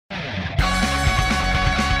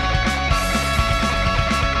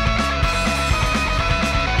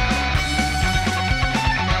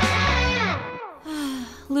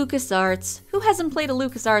LucasArts. Who hasn't played a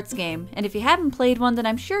LucasArts game? And if you haven't played one, then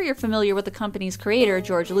I'm sure you're familiar with the company's creator,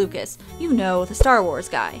 George Lucas. You know, the Star Wars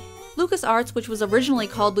guy. LucasArts, which was originally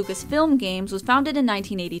called Lucasfilm Games, was founded in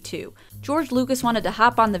 1982. George Lucas wanted to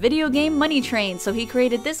hop on the video game money train, so he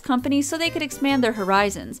created this company so they could expand their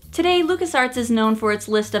horizons. Today, LucasArts is known for its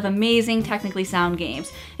list of amazing, technically sound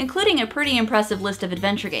games, including a pretty impressive list of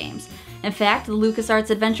adventure games. In fact, the LucasArts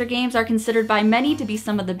adventure games are considered by many to be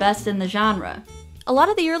some of the best in the genre. A lot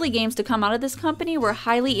of the early games to come out of this company were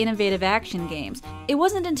highly innovative action games. It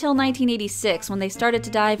wasn't until 1986 when they started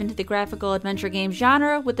to dive into the graphical adventure game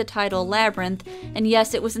genre with the title Labyrinth, and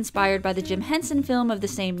yes, it was inspired by the Jim Henson film of the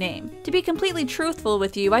same name. To be completely truthful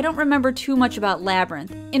with you, I don't remember too much about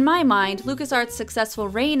Labyrinth. In my mind, LucasArts' successful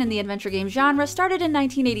reign in the adventure game genre started in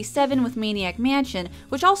 1987 with Maniac Mansion,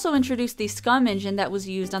 which also introduced the Scum engine that was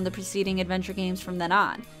used on the preceding adventure games from then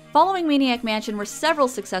on. Following Maniac Mansion were several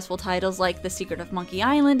successful titles like The Secret of Monkey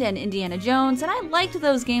Island and Indiana Jones, and I liked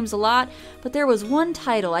those games a lot, but there was one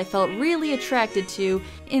title I felt really attracted to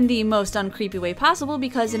in the most uncreepy way possible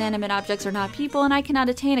because inanimate objects are not people and I cannot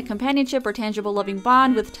attain a companionship or tangible loving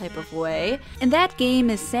bond with type of way. And that game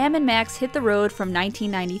is Sam & Max Hit the Road from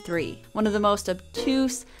 1993. One of the most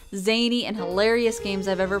obtuse, zany, and hilarious games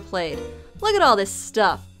I've ever played. Look at all this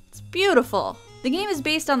stuff. It's beautiful. The game is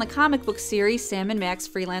based on the comic book series Sam & Max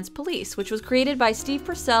Freelance Police, which was created by Steve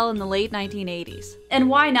Purcell in the late 1980s. And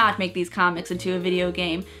why not make these comics into a video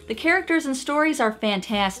game? The characters and stories are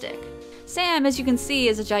fantastic. Sam, as you can see,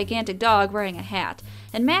 is a gigantic dog wearing a hat,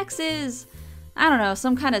 and Max is, I don't know,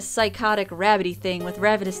 some kind of psychotic rabbity thing with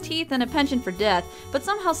ravenous teeth and a penchant for death, but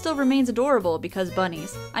somehow still remains adorable because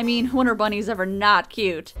bunnies. I mean, when are bunnies ever not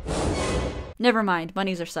cute? Never mind,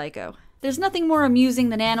 bunnies are psycho. There's nothing more amusing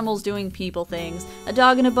than animals doing people things. A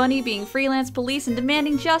dog and a bunny being freelance police and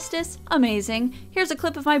demanding justice? Amazing. Here's a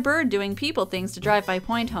clip of my bird doing people things to drive my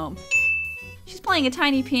point home. She's playing a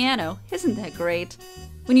tiny piano. Isn't that great?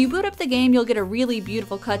 When you boot up the game, you'll get a really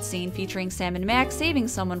beautiful cutscene featuring Sam and Max saving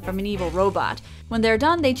someone from an evil robot. When they're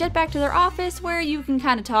done, they jet back to their office where you can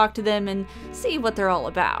kind of talk to them and see what they're all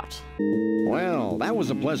about. Well, that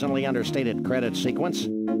was a pleasantly understated credit sequence.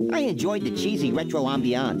 I enjoyed the cheesy retro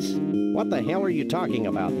ambiance. What the hell are you talking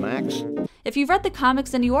about, Max? If you've read the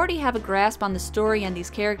comics, then you already have a grasp on the story and these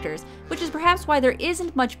characters, which is perhaps why there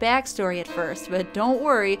isn't much backstory at first, but don't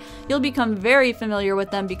worry, you'll become very familiar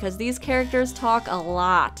with them because these characters talk a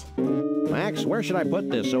lot. Max, where should I put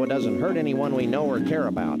this so it doesn't hurt anyone we know or care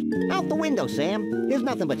about? Out the window, Sam. There's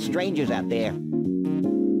nothing but strangers out there.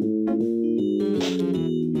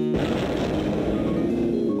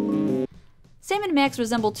 Sam and Max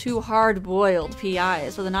resemble two hard-boiled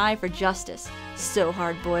PIs with an eye for justice. So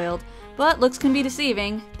hard-boiled. But looks can be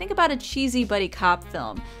deceiving. Think about a cheesy buddy cop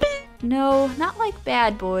film. No, not like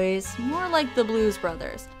Bad Boys, more like the Blues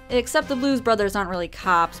Brothers. Except the Blues Brothers aren't really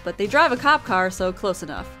cops, but they drive a cop car, so close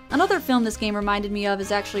enough. Another film this game reminded me of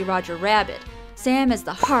is actually Roger Rabbit. Sam as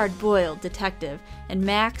the hard-boiled detective, and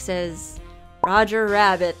Max as Roger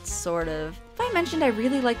Rabbit, sort of. If I mentioned I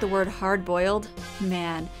really like the word hard-boiled?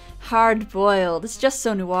 Man. Hard-boiled. It's just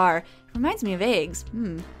so noir. It reminds me of eggs.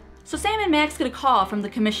 So Sam and Max get a call from the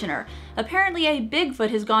commissioner. Apparently a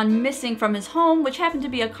Bigfoot has gone missing from his home, which happened to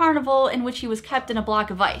be a carnival in which he was kept in a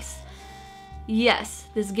block of ice. Yes,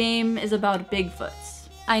 this game is about Bigfoots.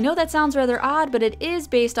 I know that sounds rather odd, but it is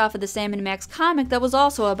based off of the Sam and Max comic that was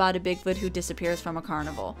also about a Bigfoot who disappears from a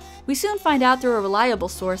carnival. We soon find out through a reliable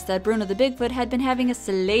source that Bruno the Bigfoot had been having a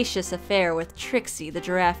salacious affair with Trixie, the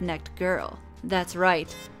giraffe-necked girl. That's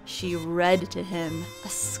right, she read to him. A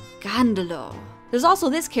scandalo. There's also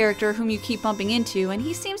this character whom you keep bumping into, and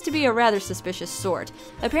he seems to be a rather suspicious sort.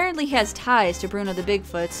 Apparently he has ties to Bruno the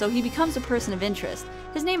Bigfoot, so he becomes a person of interest.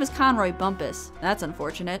 His name is Conroy Bumpus. That's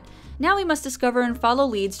unfortunate. Now we must discover and follow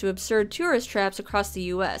leads to absurd tourist traps across the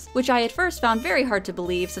US, which I at first found very hard to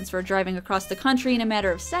believe since we're driving across the country in a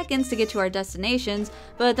matter of seconds to get to our destinations,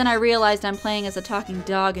 but then I realized I'm playing as a talking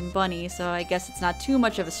dog and bunny, so I guess it's not too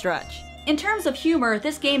much of a stretch. In terms of humor,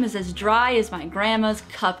 this game is as dry as my grandma's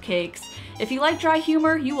cupcakes. If you like dry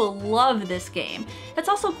humor, you will love this game. It's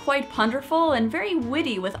also quite punderful and very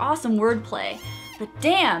witty with awesome wordplay. But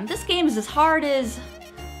damn, this game is as hard as,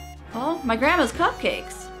 well, my grandma's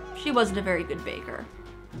cupcakes. She wasn't a very good baker.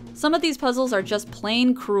 Some of these puzzles are just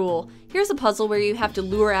plain cruel. Here's a puzzle where you have to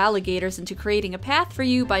lure alligators into creating a path for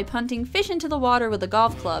you by punting fish into the water with a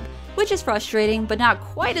golf club, which is frustrating, but not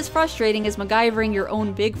quite as frustrating as MacGyvering your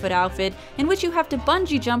own Bigfoot outfit, in which you have to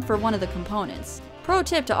bungee jump for one of the components. Pro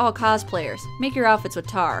tip to all cosplayers, make your outfits with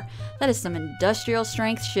tar. That is some industrial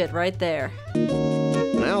strength shit right there.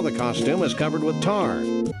 Now now the costume is covered with tar.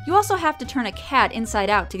 You also have to turn a cat inside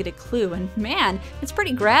out to get a clue, and man, it's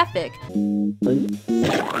pretty graphic.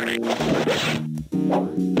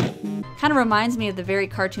 Kind of reminds me of the very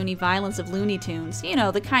cartoony violence of Looney Tunes, you know,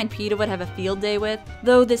 the kind PETA would have a field day with.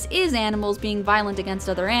 Though this is animals being violent against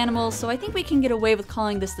other animals, so I think we can get away with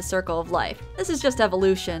calling this the circle of life. This is just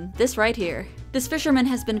evolution, this right here. This fisherman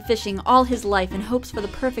has been fishing all his life in hopes for the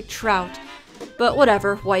perfect trout. But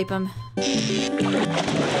whatever, wipe him.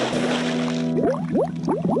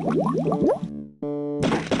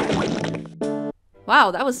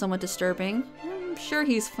 Wow, that was somewhat disturbing. I'm sure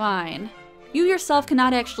he's fine. You yourself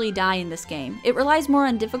cannot actually die in this game. It relies more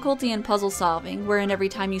on difficulty and puzzle solving, wherein every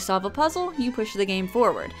time you solve a puzzle, you push the game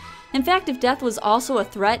forward. In fact, if death was also a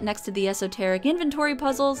threat next to the esoteric inventory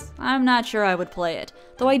puzzles, I'm not sure I would play it.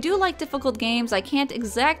 Though I do like difficult games, I can't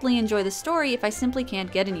exactly enjoy the story if I simply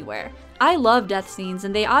can't get anywhere. I love death scenes,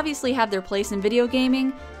 and they obviously have their place in video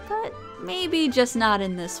gaming, but maybe just not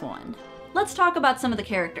in this one. Let's talk about some of the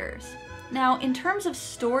characters. Now, in terms of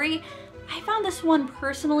story, I found this one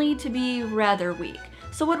personally to be rather weak.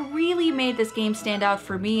 So what really made this game stand out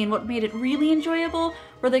for me and what made it really enjoyable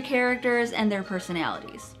were the characters and their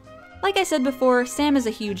personalities. Like I said before, Sam is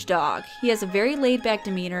a huge dog. He has a very laid-back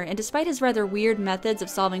demeanor, and despite his rather weird methods of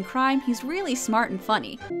solving crime, he's really smart and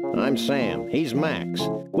funny. I'm Sam. He's Max.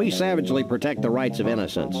 We savagely protect the rights of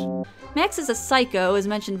innocents. Max is a psycho, as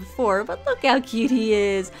mentioned before, but look how cute he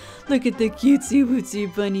is. Look at the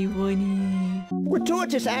cutesy-wootsy bunny bunny.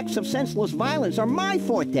 Gratuitous acts of senseless violence are my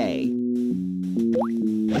forte.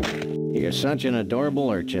 You're such an adorable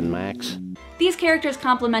urchin, Max. These characters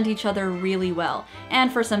complement each other really well,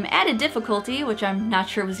 and for some added difficulty, which I'm not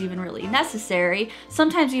sure was even really necessary,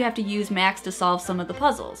 sometimes you have to use Max to solve some of the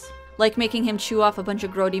puzzles, like making him chew off a bunch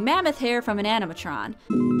of grody mammoth hair from an animatron.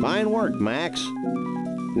 Fine work, Max.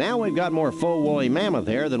 Now we've got more full woolly mammoth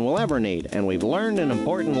hair than we'll ever need, and we've learned an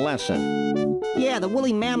important lesson. Yeah, the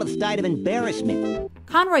woolly mammoths died of embarrassment.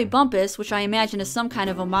 Conroy Bumpus, which I imagine is some kind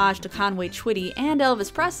of homage to Conway Twitty and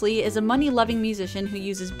Elvis Presley, is a money-loving musician who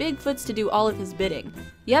uses Bigfoots to do all of his bidding.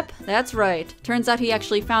 Yep, that's right. Turns out he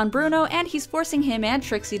actually found Bruno, and he's forcing him and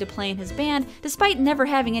Trixie to play in his band, despite never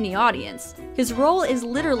having any audience. His role is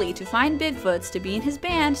literally to find Bigfoots to be in his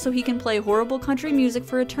band so he can play horrible country music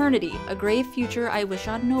for eternity, a grave future I wish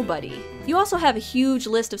on nobody. You also have a huge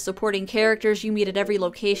list of supporting characters you meet at every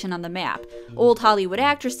location on the map. Old Hollywood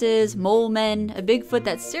actresses, mole men, a Bigfoot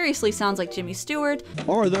that seriously sounds like Jimmy Stewart.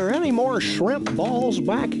 Are there any more shrimp balls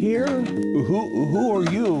back here? Who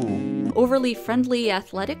are you? Overly friendly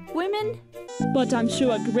athletic women? But I'm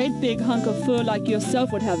sure a great big hunk of fur like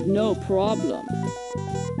yourself would have no problem.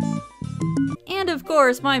 And of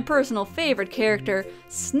course, my personal favorite character,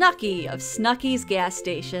 Snooky of Snooky's Gas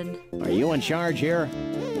Station. Are you in charge here?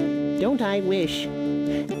 Don't I wish?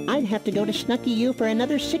 I'd have to go to Snooky U for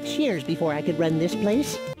another 6 years before I could run this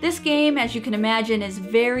place. This game, as you can imagine, is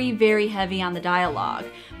very, very heavy on the dialogue.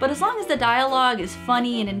 But as long as the dialogue is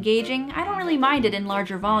funny and engaging, I don't really mind it in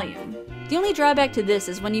larger volume. The only drawback to this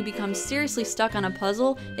is when you become seriously stuck on a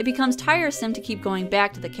puzzle, it becomes tiresome to keep going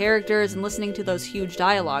back to the characters and listening to those huge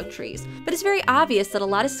dialogue trees. But it's very obvious that a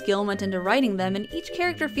lot of skill went into writing them, and each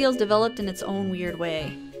character feels developed in its own weird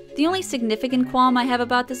way. The only significant qualm I have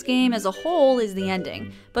about this game as a whole is the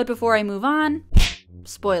ending. But before I move on,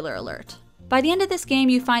 spoiler alert. By the end of this game,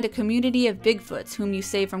 you find a community of Bigfoots whom you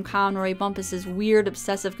save from Conroy Bumpus's weird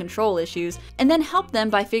obsessive control issues, and then help them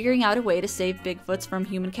by figuring out a way to save Bigfoots from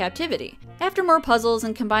human captivity. After more puzzles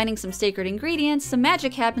and combining some sacred ingredients, some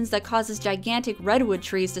magic happens that causes gigantic redwood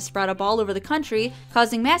trees to sprout up all over the country,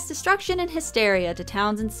 causing mass destruction and hysteria to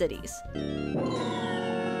towns and cities.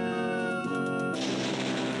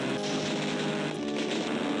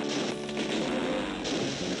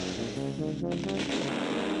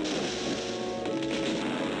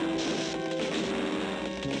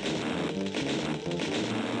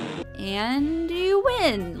 And you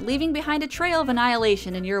win, leaving behind a trail of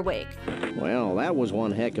annihilation in your wake. Well, that was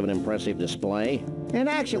one heck of an impressive display. And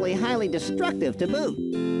actually highly destructive to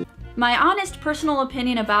boot. My honest personal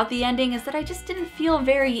opinion about the ending is that I just didn't feel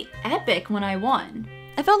very epic when I won.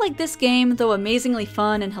 I felt like this game, though amazingly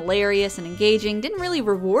fun and hilarious and engaging, didn't really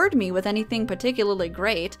reward me with anything particularly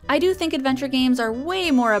great. I do think adventure games are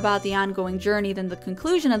way more about the ongoing journey than the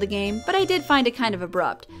conclusion of the game, but I did find it kind of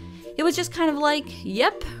abrupt. It was just kind of like,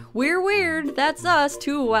 yep, We're weird, that's us,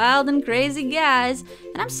 two wild and crazy guys.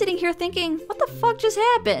 And I'm sitting here thinking, what the fuck just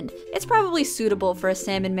happened? It's probably suitable for a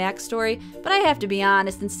Sam and Max story, but I have to be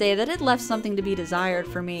honest and say that it left something to be desired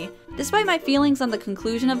for me. Despite my feelings on the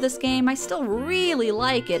conclusion of this game, I still really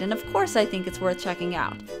like it, and of course I think it's worth checking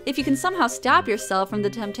out. If you can somehow stop yourself from the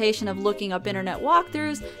temptation of looking up internet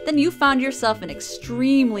walkthroughs, then you found yourself an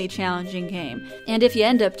extremely challenging game. And if you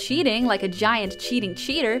end up cheating like a giant cheating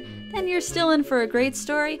cheater, then you're still in for a great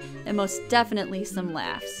story and most definitely some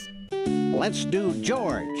laughs. Let's do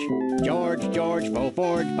George. George, faux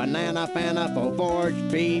forge, banana, fana, faux forge,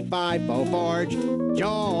 B5, faux forge,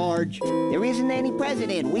 George. There isn't any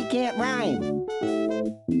president. We can't rhyme.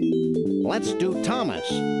 Let's do Thomas.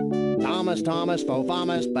 Thomas, faux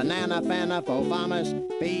famas, banana, fana, faux famas,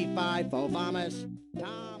 B5, faux famas,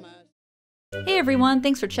 Thomas. Hey everyone,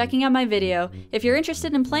 thanks for checking out my video. If you're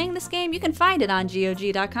interested in playing this game, you can find it on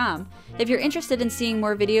GOG.com. If you're interested in seeing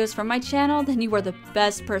more videos from my channel, then you are the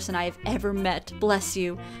best person I have ever met. Bless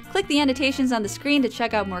you. Click the annotations on the screen to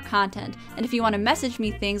check out more content. And if you want to message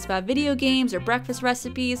me things about video games or breakfast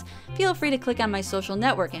recipes, feel free to click on my social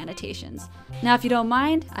network annotations. Now if you don't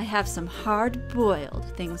mind, I have some hard-boiled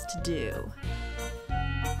things to do.